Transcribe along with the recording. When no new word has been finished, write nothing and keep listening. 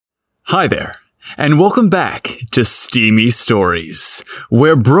Hi there, and welcome back to Steamy Stories,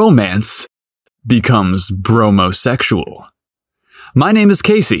 where bromance becomes bromosexual. My name is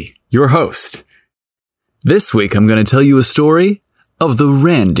Casey, your host. This week I'm going to tell you a story of the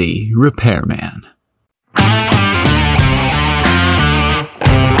Randy Repairman.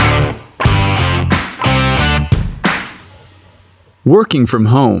 Working from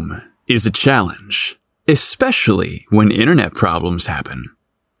home is a challenge, especially when internet problems happen.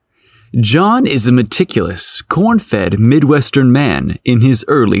 John is a meticulous, corn-fed Midwestern man in his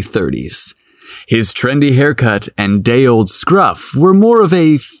early 30s. His trendy haircut and day-old scruff were more of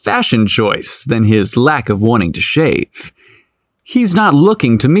a fashion choice than his lack of wanting to shave. He's not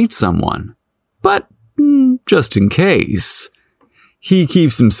looking to meet someone, but just in case, he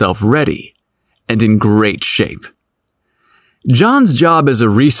keeps himself ready and in great shape. John's job as a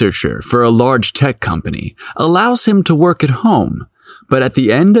researcher for a large tech company allows him to work at home, but at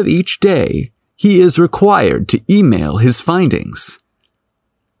the end of each day, he is required to email his findings.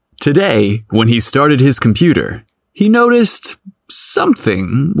 Today, when he started his computer, he noticed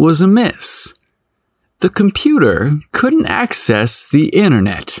something was amiss. The computer couldn't access the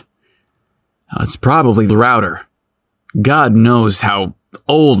internet. It's probably the router. God knows how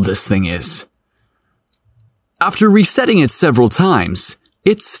old this thing is. After resetting it several times,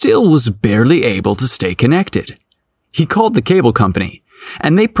 it still was barely able to stay connected. He called the cable company,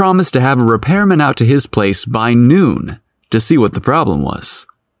 and they promised to have a repairman out to his place by noon to see what the problem was.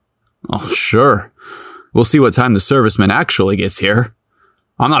 Oh, sure. We'll see what time the serviceman actually gets here.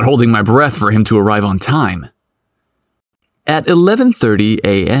 I'm not holding my breath for him to arrive on time. At 11:30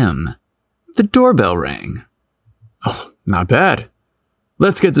 a.m., the doorbell rang. Oh, not bad.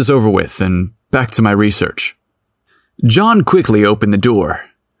 Let's get this over with and back to my research. John quickly opened the door.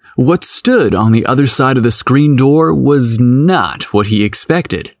 What stood on the other side of the screen door was not what he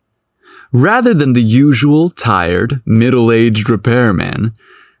expected. Rather than the usual tired, middle-aged repairman,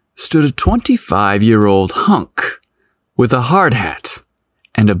 stood a 25-year-old hunk with a hard hat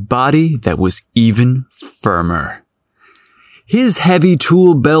and a body that was even firmer. His heavy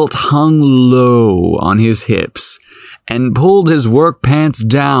tool belt hung low on his hips and pulled his work pants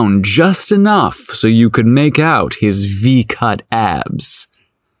down just enough so you could make out his V-cut abs.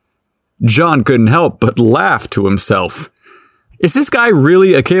 John couldn't help but laugh to himself. Is this guy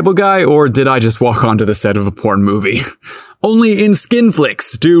really a cable guy, or did I just walk onto the set of a porn movie? Only in skin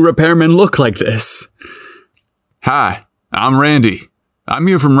flicks do repairmen look like this. Hi, I'm Randy. I'm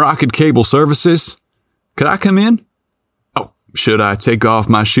here from Rocket Cable Services. Could I come in? Oh, should I take off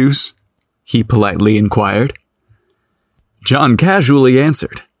my shoes? He politely inquired. John casually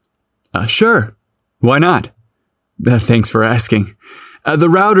answered. Sure. Why not? Thanks for asking. The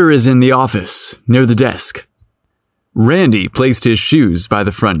router is in the office, near the desk. Randy placed his shoes by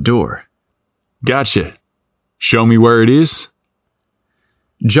the front door. Gotcha. Show me where it is?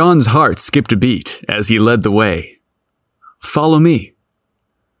 John's heart skipped a beat as he led the way. Follow me.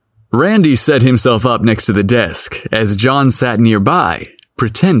 Randy set himself up next to the desk as John sat nearby,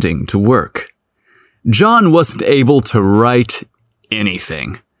 pretending to work. John wasn't able to write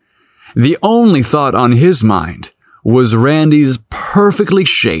anything. The only thought on his mind was Randy's perfectly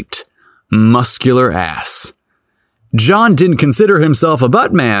shaped, muscular ass. John didn't consider himself a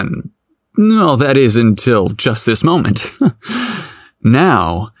butt man. No, that is until just this moment.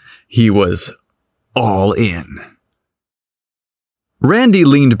 Now, he was all in. Randy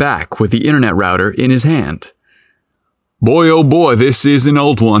leaned back with the internet router in his hand. Boy, oh boy, this is an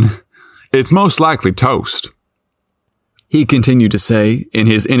old one. It's most likely toast, he continued to say in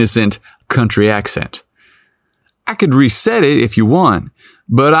his innocent country accent. I could reset it if you want,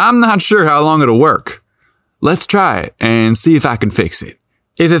 but I'm not sure how long it'll work. Let's try it and see if I can fix it.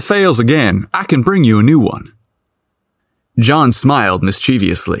 If it fails again, I can bring you a new one. John smiled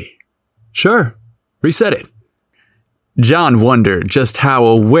mischievously. Sure, reset it. John wondered just how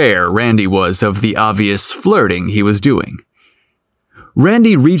aware Randy was of the obvious flirting he was doing.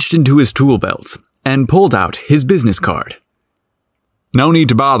 Randy reached into his tool belt and pulled out his business card. No need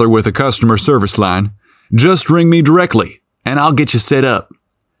to bother with a customer service line. Just ring me directly, and I'll get you set up.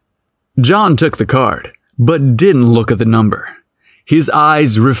 John took the card, but didn't look at the number. His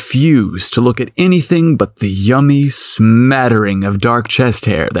eyes refused to look at anything but the yummy smattering of dark chest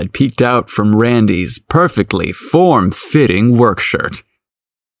hair that peeked out from Randy's perfectly form-fitting work shirt.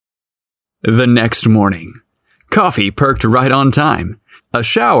 The next morning, coffee perked right on time, a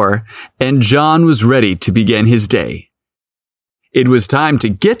shower, and John was ready to begin his day. It was time to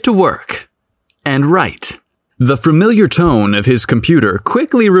get to work and write. The familiar tone of his computer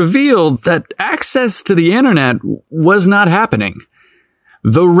quickly revealed that access to the internet was not happening.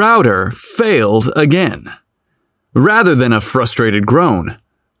 the router failed again. Rather than a frustrated groan,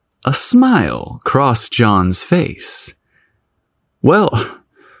 a smile crossed John's face. Well,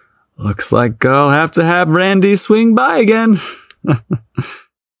 looks like I'll have to have Randy swing by again.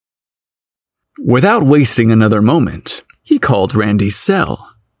 Without wasting another moment, he called Randy's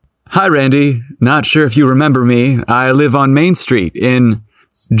cell. Hi, Randy. Not sure if you remember me. I live on Main Street in...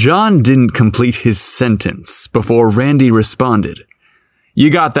 John didn't complete his sentence before Randy responded. You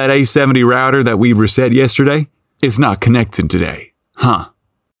got that A70 router that we reset yesterday? It's not connecting today, huh?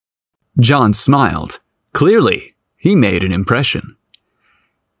 John smiled. Clearly, he made an impression.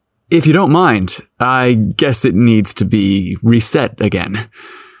 If you don't mind, I guess it needs to be reset again.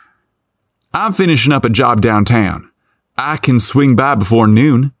 I'm finishing up a job downtown. I can swing by before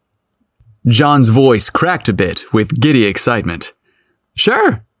noon. John's voice cracked a bit with giddy excitement.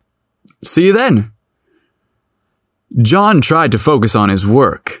 Sure. See you then. John tried to focus on his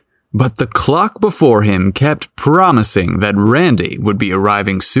work, but the clock before him kept promising that Randy would be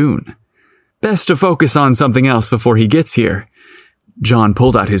arriving soon. Best to focus on something else before he gets here. John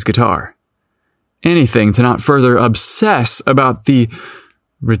pulled out his guitar. Anything to not further obsess about the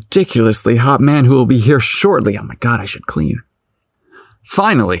ridiculously hot man who will be here shortly. Oh my God, I should clean.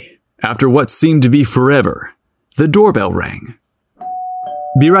 Finally, after what seemed to be forever, the doorbell rang.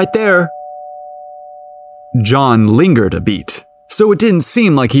 Be right there. John lingered a beat, so it didn't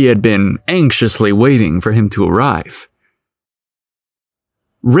seem like he had been anxiously waiting for him to arrive.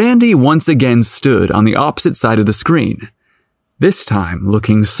 Randy once again stood on the opposite side of the screen, this time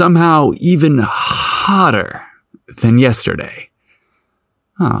looking somehow even hotter than yesterday.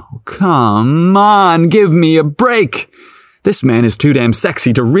 Oh, come on, give me a break. This man is too damn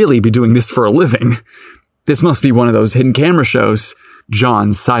sexy to really be doing this for a living. This must be one of those hidden camera shows,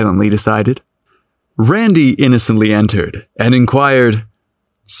 John silently decided. Randy innocently entered and inquired,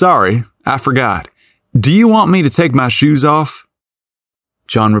 Sorry, I forgot. Do you want me to take my shoes off?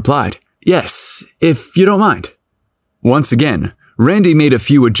 John replied, Yes, if you don't mind. Once again, Randy made a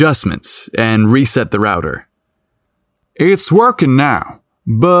few adjustments and reset the router. It's working now,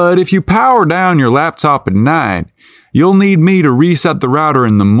 but if you power down your laptop at night, you'll need me to reset the router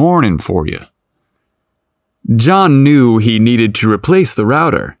in the morning for you. John knew he needed to replace the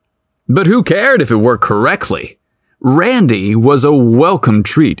router, but who cared if it worked correctly? Randy was a welcome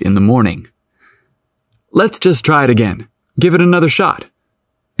treat in the morning. Let's just try it again. Give it another shot.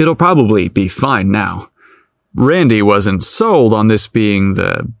 It'll probably be fine now. Randy wasn't sold on this being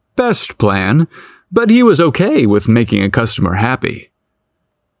the best plan, but he was okay with making a customer happy.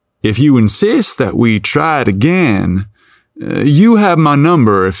 If you insist that we try it again, you have my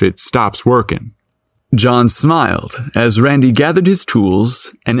number if it stops working. John smiled as Randy gathered his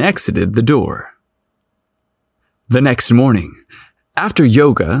tools and exited the door. The next morning, after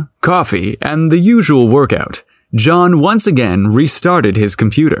yoga, coffee, and the usual workout, John once again restarted his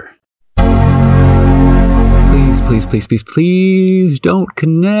computer. Please, don't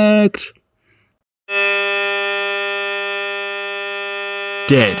connect.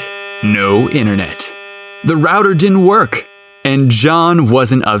 Dead. No internet. The router didn't work, and John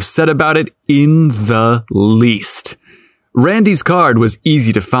wasn't upset about it in the least. Randy's card was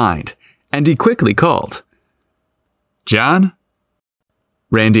easy to find, and he quickly called. John?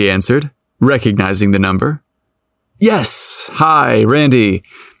 Randy answered, recognizing the number. Yes, hi, Randy.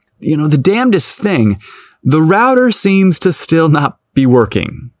 You know, the damnedest thing, the router seems to still not be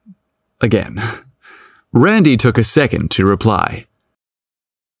working. Again. Randy took a second to reply.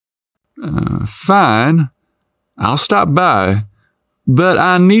 Fine. I'll stop by. But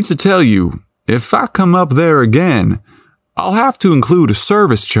I need to tell you, if I come up there again, I'll have to include a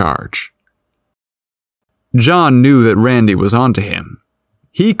service charge. John knew that Randy was onto him.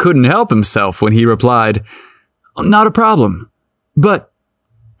 He couldn't help himself when he replied, Not a problem. But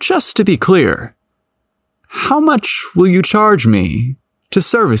just to be clear, how much will you charge me to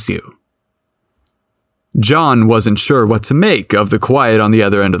service you? John wasn't sure what to make of the quiet on the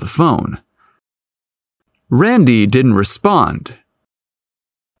other end of the phone. Randy didn't respond.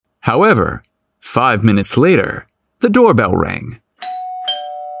 However, 5 minutes later, the doorbell rang.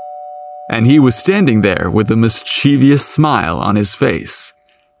 And he was standing there with a mischievous smile on his face.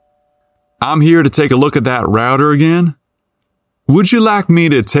 I'm here to take a look at that router again. Would you like me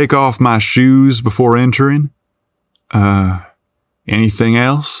to take off my shoes before entering? Anything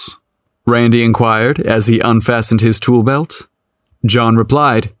else? Randy inquired as he unfastened his tool belt. John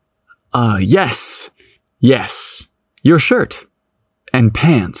replied, Yes, your shirt. And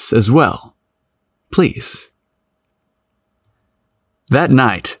pants as well. Please. That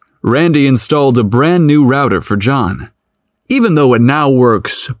night, Randy installed a brand new router for John. Even though it now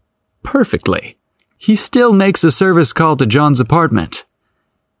works perfectly, he still makes a service call to John's apartment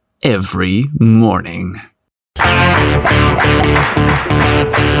every morning.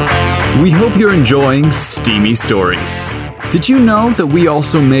 We hope you're enjoying Steamy Stories. Did you know that we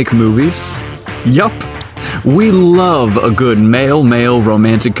also make movies? Yup. We love a good male-male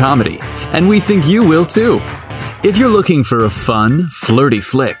romantic comedy, and we think you will too. If you're looking for a fun, flirty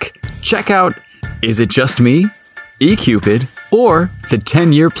flick, check out Is It Just Me?, eCupid, or The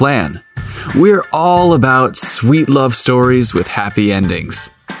 10-Year Plan. We're all about sweet love stories with happy endings.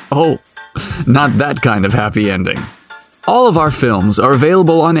 Oh, not that kind of happy ending. All of our films are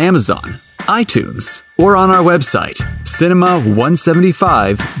available on Amazon, iTunes, or on our website,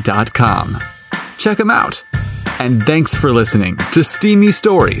 cinema175.com. Check them out. And thanks for listening to Steamy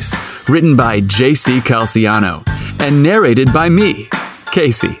Stories, written by J.C. Calciano and narrated by me,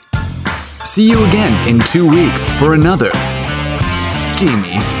 Casey. See you again in 2 weeks for another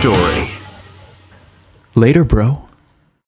Steamy Story. Later, bro.